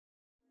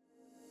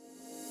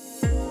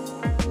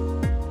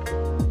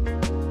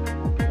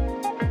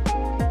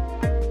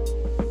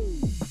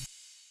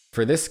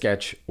for this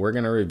sketch, we're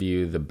going to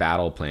review the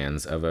battle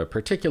plans of a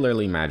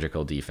particularly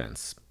magical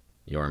defense,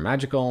 your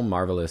magical,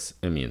 marvelous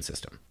immune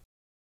system.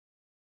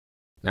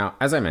 Now,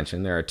 as I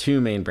mentioned, there are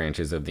two main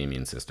branches of the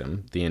immune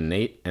system, the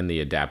innate and the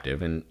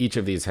adaptive, and each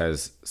of these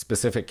has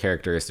specific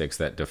characteristics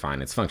that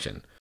define its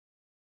function.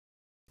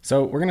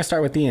 So we're going to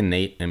start with the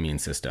innate immune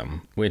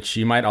system, which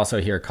you might also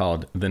hear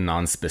called the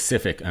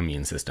non-specific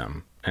immune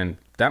system, and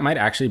that might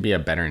actually be a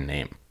better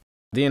name.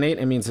 The innate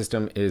immune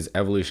system is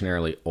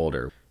evolutionarily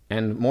older,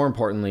 and more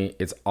importantly,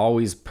 it's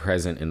always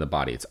present in the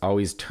body. It's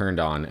always turned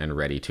on and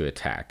ready to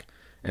attack.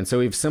 And so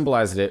we've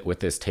symbolized it with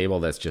this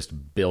table that's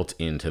just built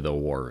into the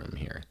war room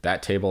here.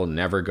 That table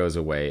never goes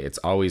away. It's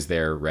always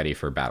there, ready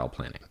for battle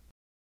planning.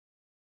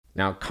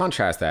 Now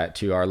contrast that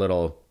to our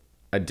little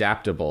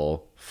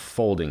adaptable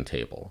folding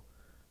table.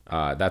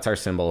 That's our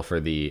symbol for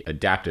the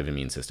adaptive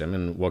immune system,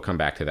 and we'll come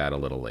back to that a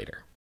little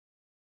later.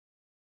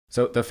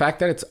 So the fact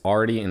that it's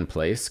already in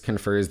place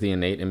confers the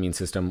innate immune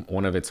system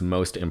one of its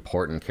most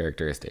important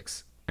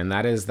characteristics, and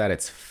that is that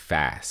it's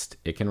fast.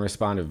 It can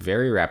respond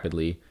very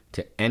rapidly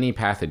to any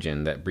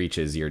pathogen that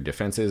breaches your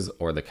defenses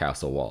or the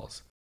castle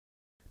walls.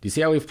 Do you see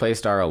how we've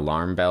placed our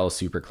alarm bell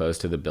super close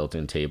to the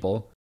built-in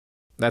table?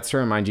 That's to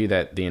remind you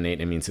that the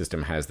innate immune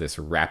system has this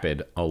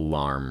rapid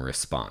alarm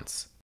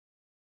response.